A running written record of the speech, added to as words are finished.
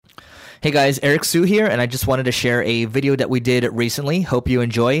Hey guys, Eric Su here, and I just wanted to share a video that we did recently. Hope you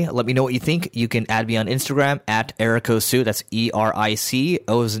enjoy. Let me know what you think. You can add me on Instagram at EricoSu. That's ERIC,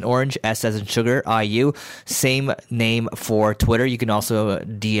 O as in orange, S as in sugar, IU. Same name for Twitter. You can also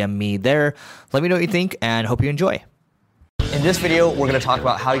DM me there. Let me know what you think, and hope you enjoy. In this video, we're going to talk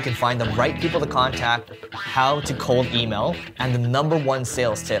about how you can find the right people to contact, how to cold email, and the number one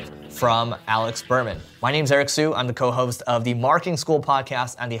sales tip from Alex Berman. My name's Eric Su. I'm the co-host of the Marketing School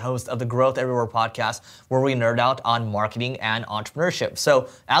podcast and the host of the Growth Everywhere podcast, where we nerd out on marketing and entrepreneurship. So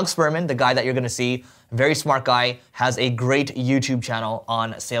Alex Berman, the guy that you're going to see, very smart guy, has a great YouTube channel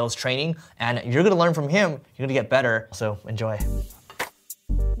on sales training, and you're going to learn from him. You're going to get better. So enjoy.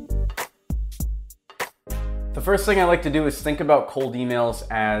 The first thing I like to do is think about cold emails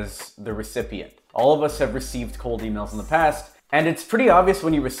as the recipient. All of us have received cold emails in the past, and it's pretty obvious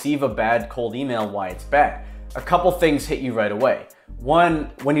when you receive a bad cold email why it's bad. A couple things hit you right away.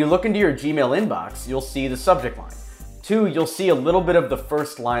 One, when you look into your Gmail inbox, you'll see the subject line. Two, you'll see a little bit of the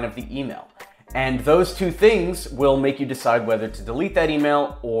first line of the email. And those two things will make you decide whether to delete that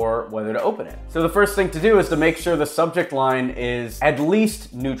email or whether to open it. So the first thing to do is to make sure the subject line is at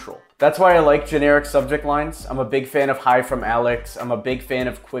least neutral. That's why I like generic subject lines. I'm a big fan of Hi from Alex. I'm a big fan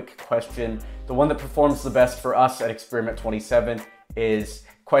of Quick Question. The one that performs the best for us at Experiment 27 is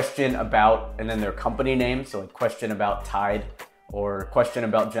question about, and then their company name. So like question about Tide or question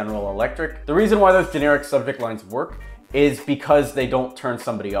about General Electric. The reason why those generic subject lines work is because they don't turn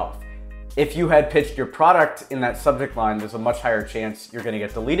somebody off. If you had pitched your product in that subject line, there's a much higher chance you're going to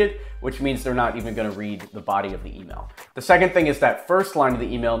get deleted, which means they're not even going to read the body of the email. The second thing is that first line of the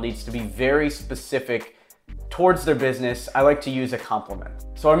email needs to be very specific towards their business. I like to use a compliment.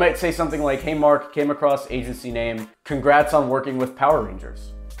 So I might say something like, hey Mark, came across agency name, congrats on working with Power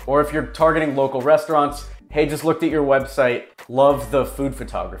Rangers. Or if you're targeting local restaurants, hey, just looked at your website, love the food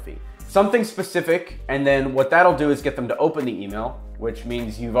photography. Something specific, and then what that'll do is get them to open the email, which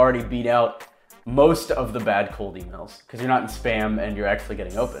means you've already beat out most of the bad cold emails because you're not in spam and you're actually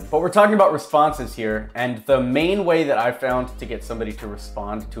getting open. But we're talking about responses here, and the main way that I found to get somebody to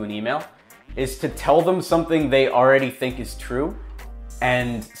respond to an email is to tell them something they already think is true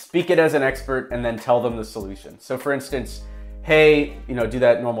and speak it as an expert and then tell them the solution. So for instance, hey, do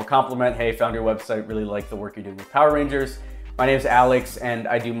that normal compliment. Hey, found your website, really like the work you're doing with Power Rangers. My name's Alex and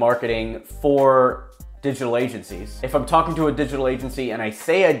I do marketing for digital agencies. If I'm talking to a digital agency and I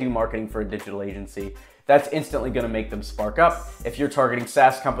say I do marketing for a digital agency, that's instantly going to make them spark up. If you're targeting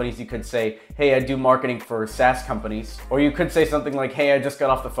SaaS companies, you could say, hey, I do marketing for SaaS companies. Or you could say something like, hey, I just got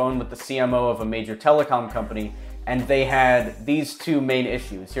off the phone with the CMO of a major telecom company and they had these two main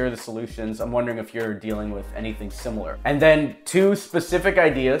issues. Here are the solutions. I'm wondering if you're dealing with anything similar. And then two specific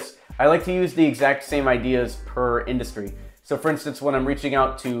ideas. I like to use the exact same ideas per industry. So for instance, when I'm reaching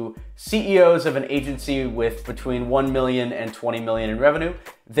out to CEOs of an agency with between 1 million and 20 million in revenue,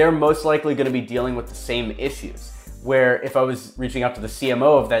 they're most likely going to be dealing with the same issues. Where if I was reaching out to the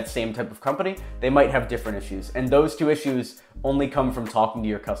CMO of that same type of company, they might have different issues. And those two issues only come from talking to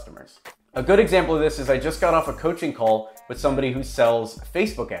your customers. A good example of this is I just got off a coaching call with somebody who sells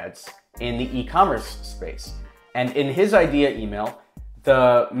Facebook ads in the e-commerce space. And in his idea email,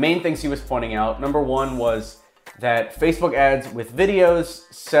 the main things he was pointing out, number one was that Facebook ads with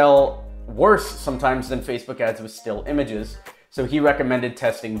videos sell worse sometimes than Facebook ads with still images. So he recommended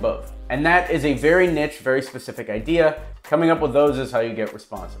testing both. And that is a very niche, very specific idea. Coming up with those is how you get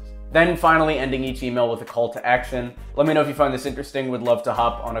responses. Then finally ending each email with a call to action. Let me know if you find this interesting. Would love to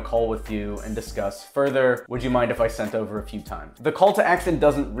hop on a call with you and discuss further. Would you mind if I sent over a few times? The call to action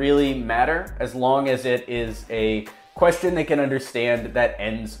doesn't really matter as long as it is a question they can understand that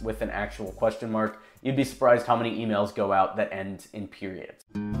ends with an actual question mark. You'd be surprised how many emails go out that end in periods.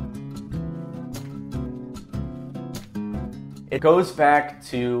 It goes back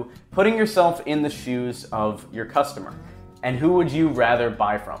to putting yourself in the shoes of your customer and who would you rather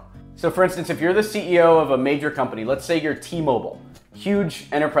buy from? So for instance, if you're the CEO of a major company, let's say you're T-Mobile, huge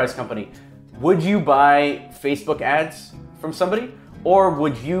enterprise company, would you buy Facebook ads from somebody? Or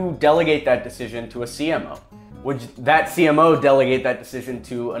would you delegate that decision to a CMO? Would that CMO delegate that decision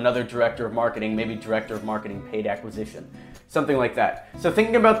to another director of marketing, maybe director of marketing paid acquisition, something like that. So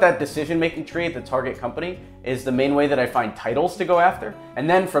thinking about that decision-making tree at the target company is the main way that I find titles to go after. And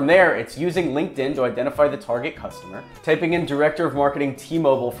then from there, it's using LinkedIn to identify the target customer. Typing in director of marketing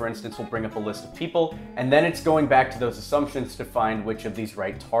T-Mobile, for instance, will bring up a list of people. And then it's going back to those assumptions to find which of these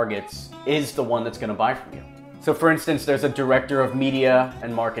right targets is the one that's going to buy from you. So for instance, there's a director of media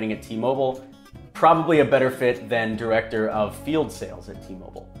and marketing at T-Mobile. Probably a better fit than director of field sales at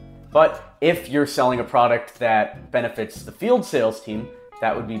T-Mobile. But if you're selling a product that benefits the field sales team,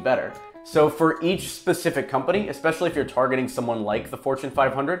 that would be better. So for each specific company, especially if you're targeting someone like the Fortune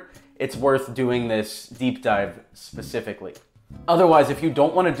 500, it's worth doing this deep dive specifically. Otherwise, if you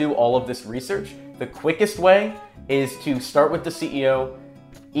don't want to do all of this research, the quickest way is to start with the CEO,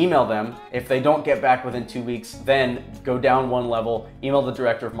 email them. If they don't get back within 2 weeks, then go down one level, email the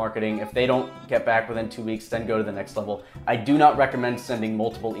director of marketing. If they don't get back within 2 weeks, then go to the next level. I do not recommend sending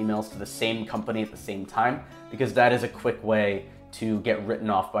multiple emails to the same company at the same time, because that is a quick way to get written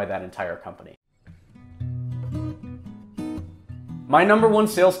off by that entire company. My number one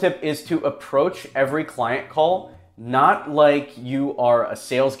sales tip is to approach every client call not like you are a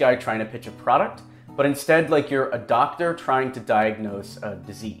sales guy trying to pitch a product, but instead like you're a doctor trying to diagnose a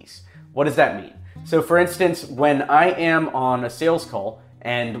disease. What does that mean? So for instance, when I am on a sales call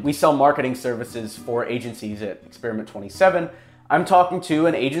and we sell marketing services for agencies at Experiment 27, I'm talking to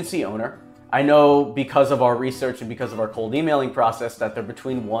an agency owner. I know because of our research and because of our cold emailing process that they're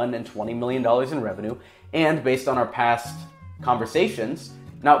between $1 and $20 million in revenue. And based on our past conversations,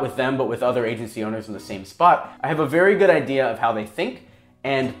 not with them, but with other agency owners in the same spot, I have a very good idea of how they think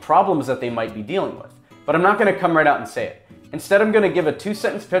and problems that they might be dealing with. But I'm not gonna come right out and say it. Instead, I'm gonna give a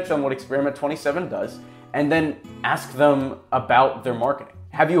 2-sentence pitch on what Experiment 27 does, and then ask them about their marketing.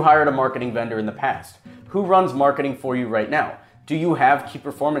 Have you hired a marketing vendor in the past? Who runs marketing for you right now? Do you have key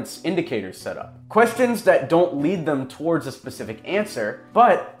performance indicators set up? Questions that don't lead them towards a specific answer,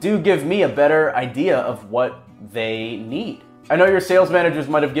 but do give me a better idea of what they need. I know your sales managers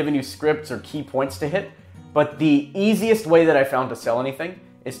might have given you scripts or key points to hit, but the easiest way that I found to sell anything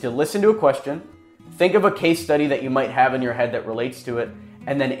is to listen to a question, think of a case study that you might have in your head that relates to it,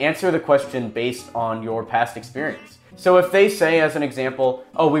 and then answer the question based on your past experience. So if they say, as an example,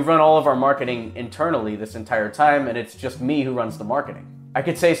 oh, we run all of our marketing internally this entire time and it's just me who runs the marketing, I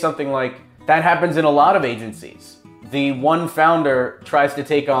could say something like, that happens in a lot of agencies. The one founder tries to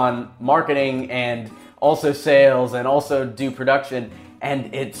take on marketing and also sales and also do production,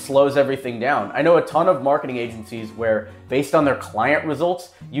 and it slows everything down. I know a ton of marketing agencies where, based on their client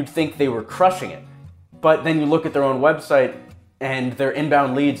results, you'd think they were crushing it. But then you look at their own website and their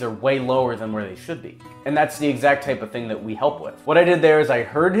inbound leads are way lower than where they should be. And that's the exact type of thing that we help with. What I did there is I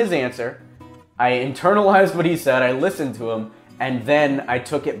heard his answer, I internalized what he said, I listened to him, and then I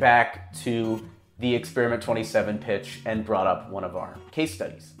took it back to the Experiment 27 pitch and brought up one of our case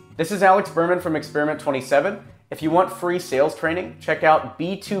studies. This is Alex Berman from Experiment 27. If you want free sales training, check out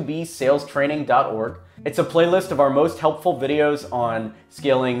b2bsalestraining.org. It's a playlist of our most helpful videos on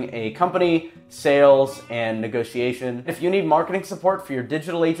scaling a company, sales, and negotiation. If you need marketing support for your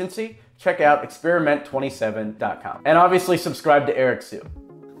digital agency, check out experiment27.com. And obviously subscribe to Eric Sue.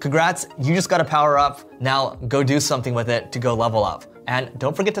 Congrats, you just got to power up. Now go do something with it to go level up. And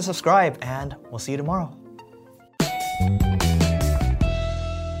don't forget to subscribe, and we'll see you tomorrow.